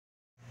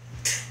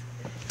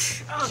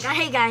Oh god,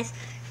 hey guys.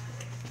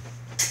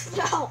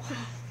 No. Okay.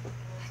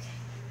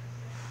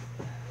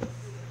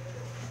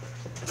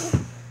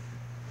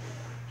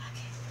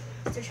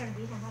 They're trying to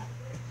beat him up.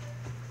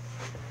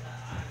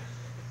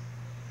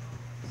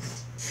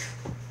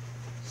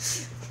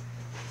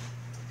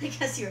 I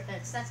guess your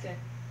heads. That's good.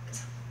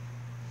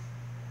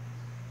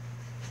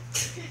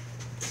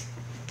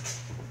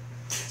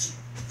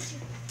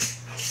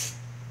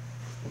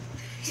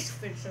 Just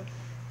finish him.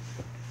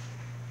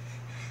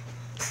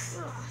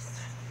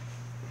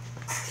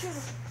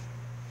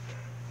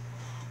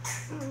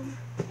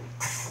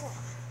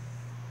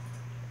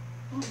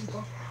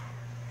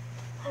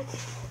 Okay.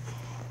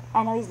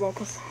 I know he's dead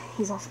because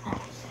he's also bad.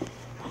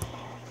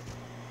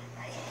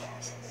 Okay,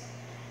 guys.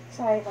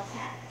 Sorry about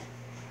that.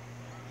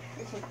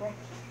 It's your quick.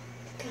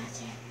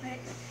 Gotcha.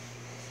 Right.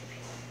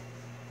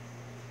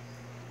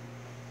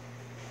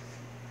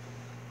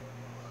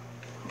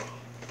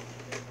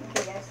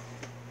 Okay, guys.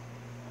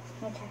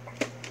 Let me check.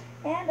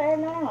 And I have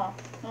no ammo. I'm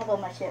gonna blow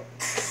my ship.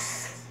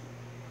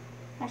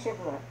 My ship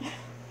blew up.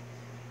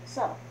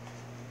 So,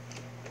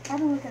 I've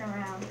been looking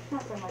around.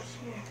 Not so much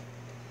here.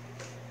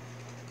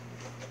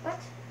 But,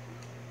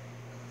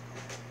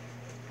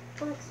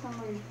 like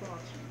somebody's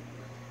watching me.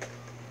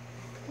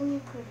 Well,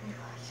 you could be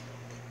watching.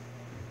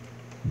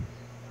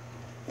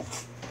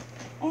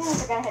 And I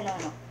forgot I had no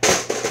ammo.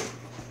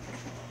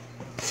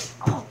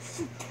 Oh,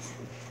 shoot.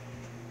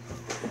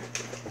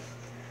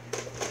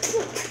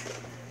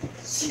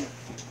 Shoot.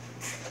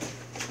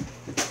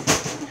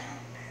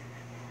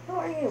 Who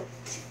are you?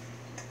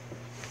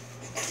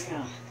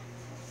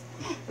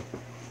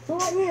 Who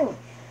are you?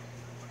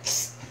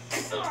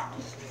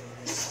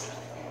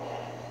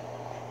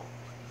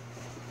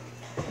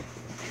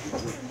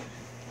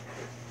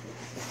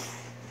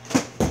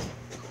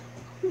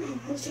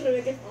 I'm just gonna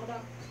make it fall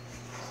down.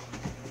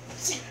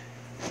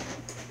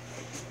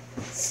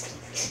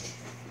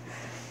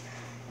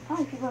 How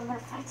many people are gonna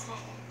fight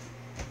today?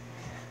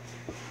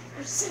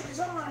 There's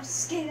all our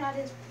skating out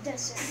his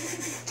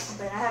desk.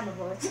 But I have no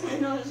bullets. I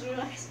know, I just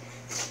realized.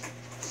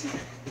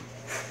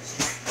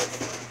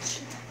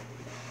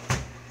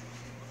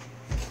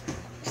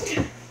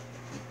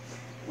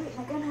 Wait,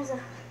 my gun has a...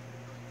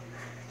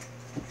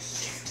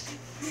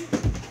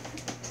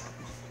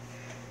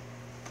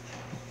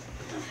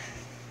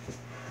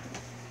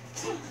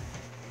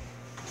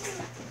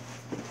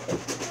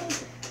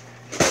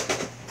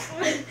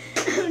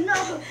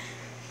 No!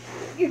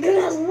 Your gun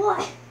has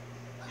what?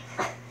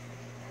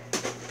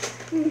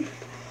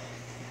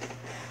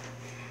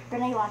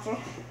 Grenade launcher.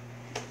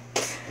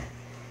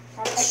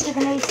 That's extra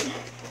grenades.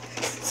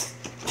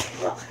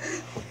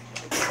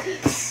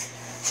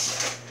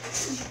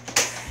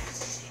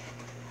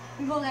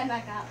 We roll that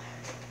back out.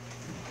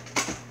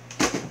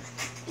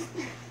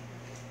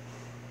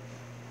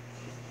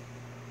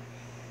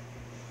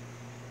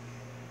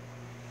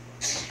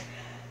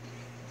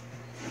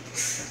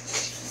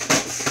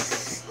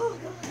 Oh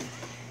god.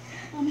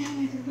 Oh man,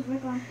 I'm gonna put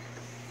back on.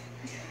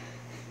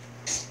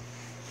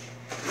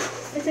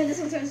 And then this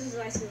one turns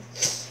into ice cream.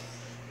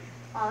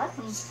 Oh, that's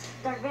some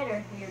Darth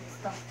Vader weird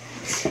stuff.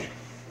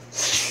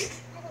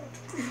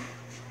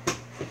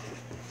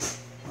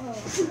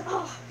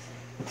 Oh.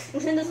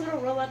 And then this little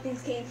robot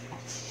things came.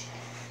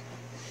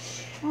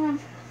 I'm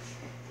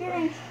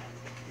getting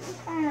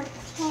kind of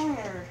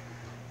tired.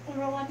 The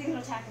robot things are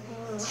attacking me.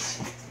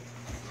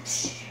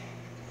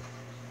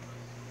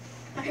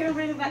 I'm gonna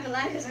bring him back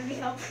alive because I need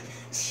help.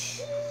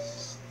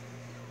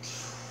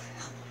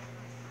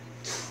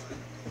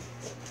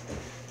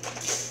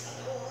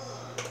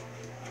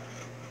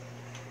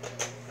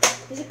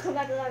 He should come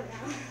back alive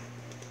now.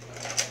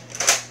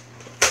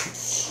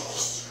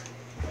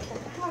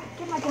 Come on,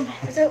 get my gun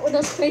back. That's what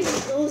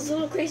those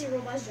little crazy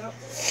robots drop.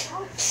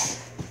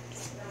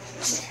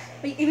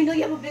 But even though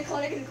you have a big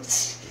car, they're gonna go.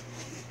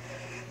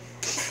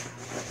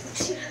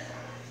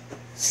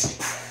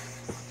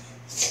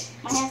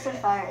 My hand's on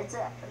fire. It's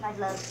my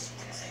glove.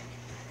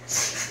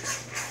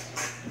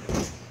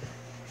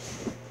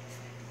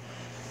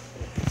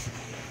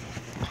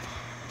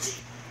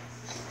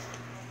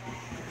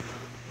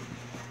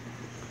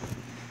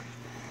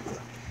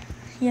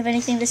 You have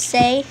anything to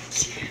say,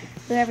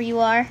 whoever you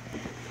are?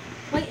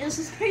 Wait, this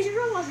is crazy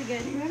robots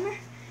again, remember?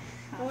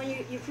 Oh. When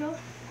you feel?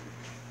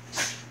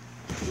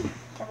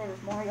 There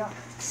was more, y'all.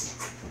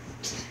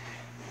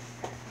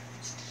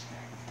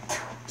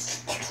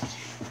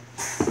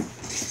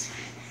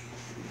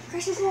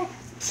 Crush his head.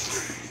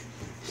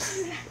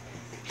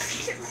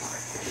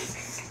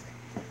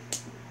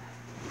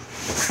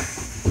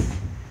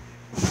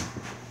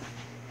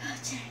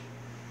 Okay.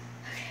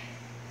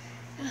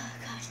 Oh,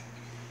 God.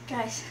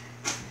 Guys.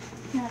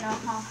 No,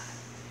 how?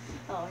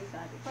 Oh, you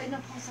got it. Wait, no,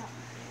 pause up.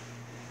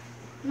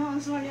 No,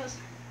 I'm somebody else.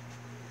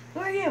 Who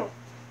are you?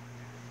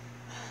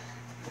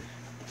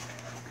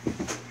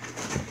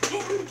 Hey,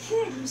 I'm the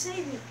kid. You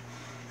saved me.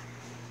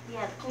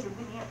 Yeah, the kid will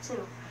beat me up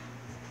too.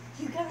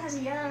 You guys has a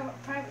yellow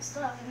private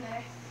stuff in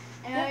there.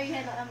 And I know you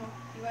had the ammo.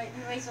 You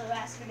raised the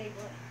last grenade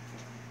bullet.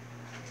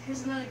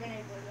 Here's another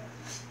grenade bullet.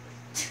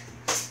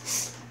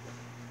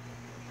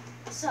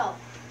 So,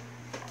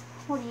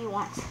 what do you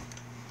want?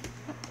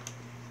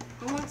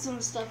 I want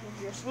some stuff in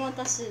here. So what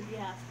else did you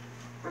have?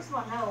 First of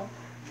all, no.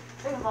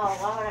 Second of all,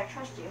 why would I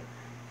trust you?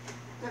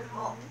 Third of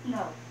all,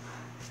 no.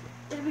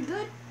 It'll be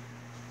good.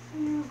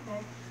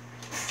 Okay.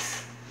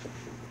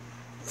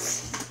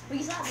 What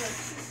you shot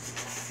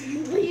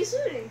with? What are you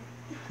shooting?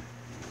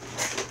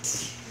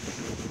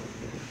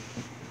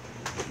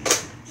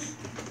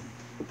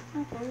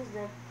 Okay, he's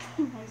dead.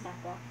 He's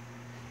not dead.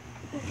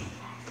 It's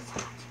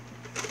hot.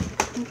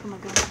 Let me put my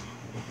gun in. I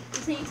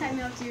think you tie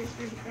me up to your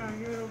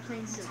little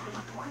plane suit.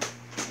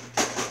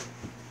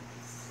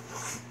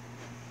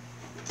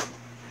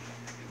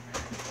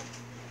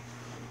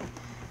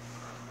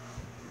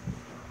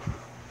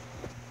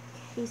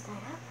 He's tied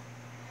up.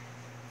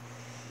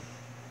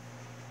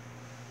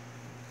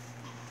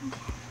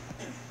 Okay.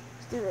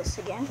 Let's do this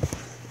again.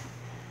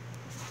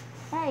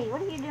 Hey,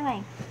 what are you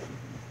doing?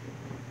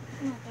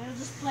 I was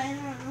just playing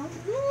around.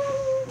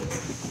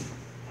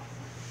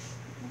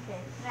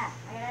 Okay, now,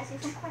 I gotta ask you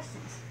some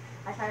questions.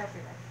 I tried over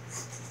there.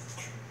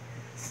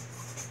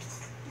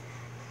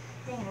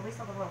 Dang it, I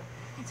wasted all the rope.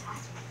 It's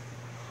fine.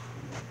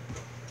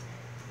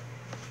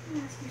 Let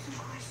me ask you some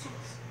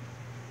questions.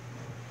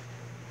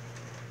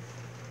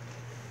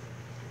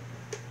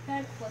 I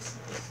have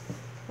questions.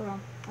 Hold on.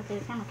 Okay,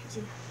 the camera can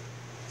see.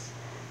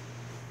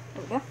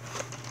 There we go.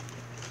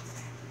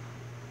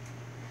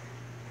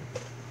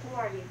 Who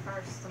are you,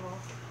 first of all?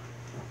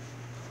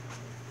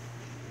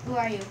 Who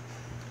are you?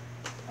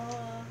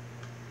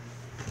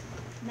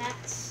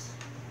 Max.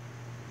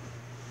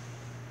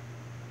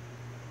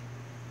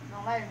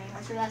 Don't lie to me.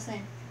 What's your last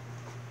name?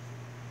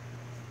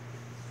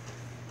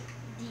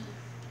 D.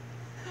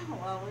 Oh,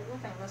 well,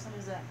 what kind of last name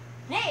is that?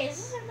 Hey, this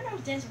is when I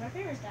was dancing. My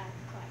favorite dad.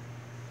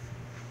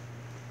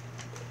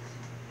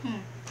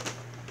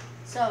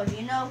 So, do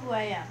you know who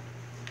I am?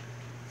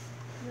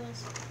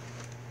 Yes.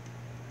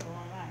 Who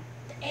am I?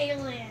 The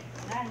alien.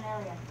 I'm not an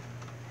alien.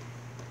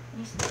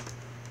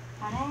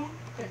 My name is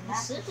The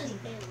Master ship is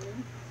Chief.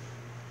 alien.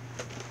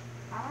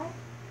 I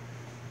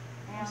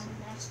am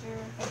Master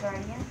a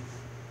guardian.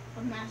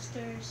 of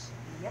masters.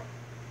 Yep.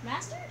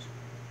 Masters?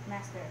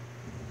 Master.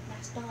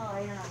 Master. Oh,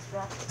 you don't know it's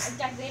rough. Like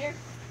Darth Vader?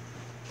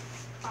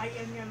 I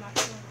am your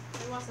master.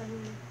 I watched that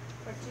movie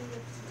for 2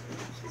 years.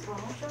 This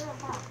one won't show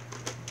up, huh?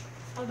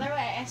 Oh, by the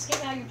way, I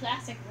skipped out your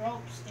plastic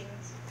ropes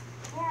things.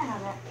 Yeah, I know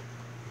that.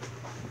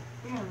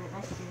 You're gonna be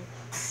nice to you.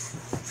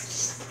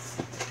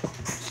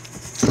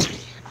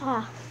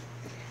 Ah.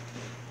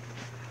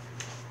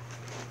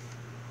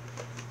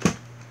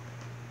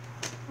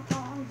 Okay,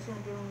 I'm just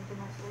gonna do when we do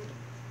my sleep.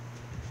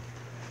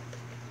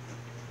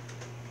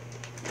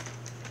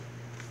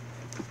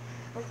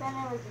 But then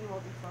it was evil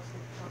to fall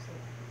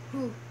asleep.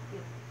 Who?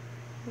 You.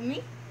 For me?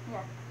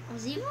 Yeah. I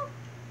was evil?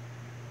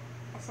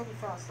 I said you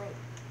fell asleep.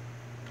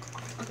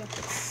 Okay.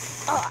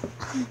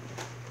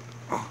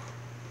 Oh.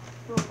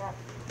 Who was that?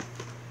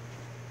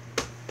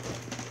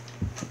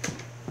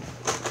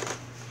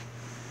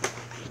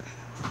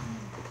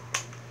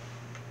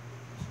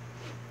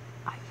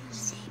 Are you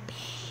sleepy?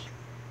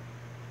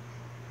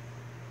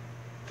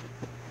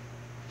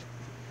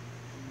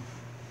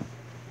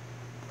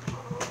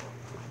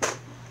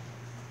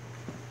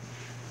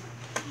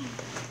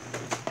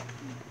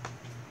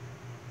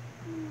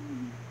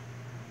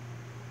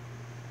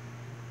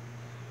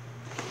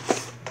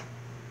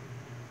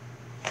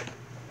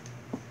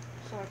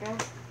 Sorry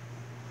guys,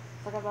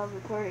 forgot about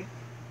recording.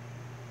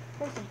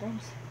 Here's some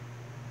things.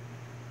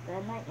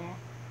 Bad nightmare.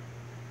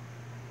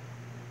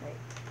 Wait.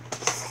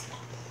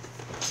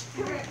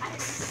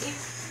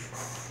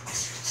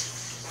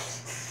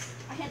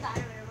 I hit the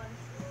elevator button.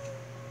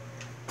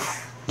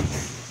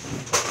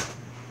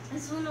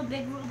 This is when the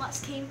big robots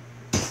came.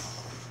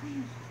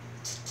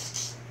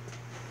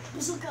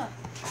 Bazooka.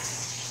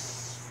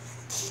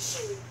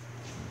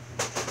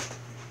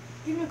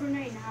 Give me a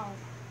grenade now.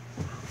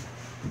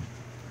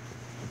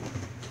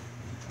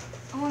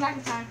 I'm going back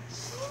in time.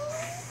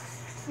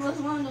 It was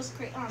one of those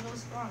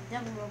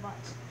devil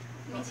robots.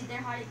 It means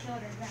they're hard to kill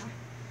her now.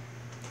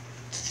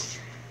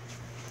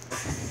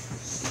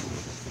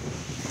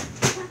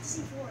 I'm about to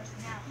see forest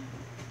now.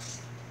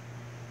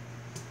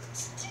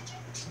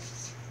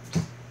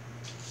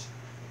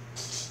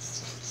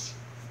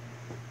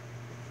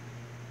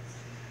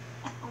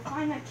 I'll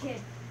find that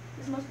kid.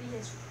 This must be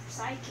his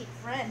sidekick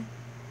friend.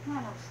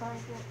 No,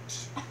 sidekick.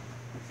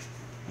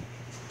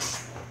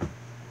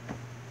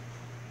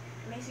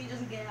 Make sure he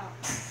doesn't get out.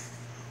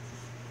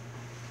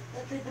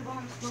 Let's hit the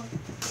bomb explode.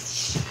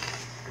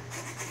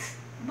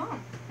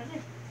 Bomb. Right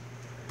there.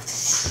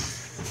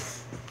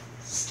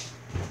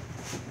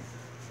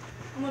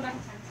 I'm going back in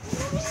time.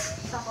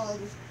 Stop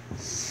already.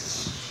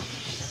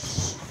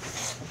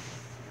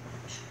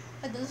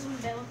 But this is when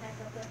Bella back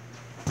up there.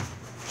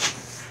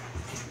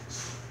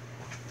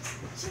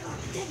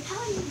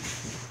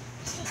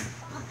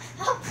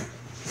 Help!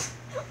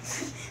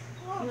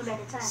 You went back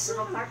in time. The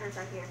little partners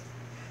are here.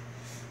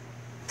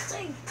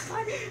 Dang,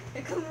 Carter!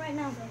 They're coming right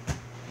now, though.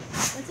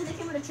 Until they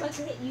came with a truck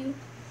to hit you.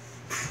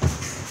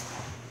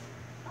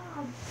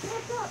 Oh,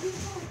 back up, you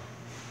know.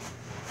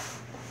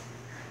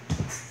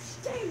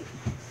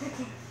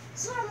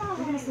 So am I.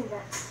 We're gonna see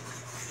that.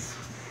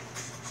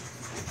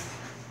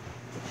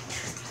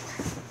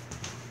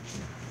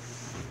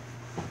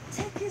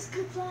 Take his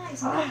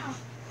supplies now.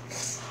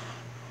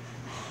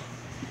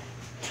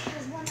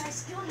 There's one nice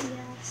skill he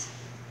has.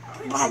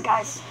 Bye,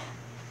 guys.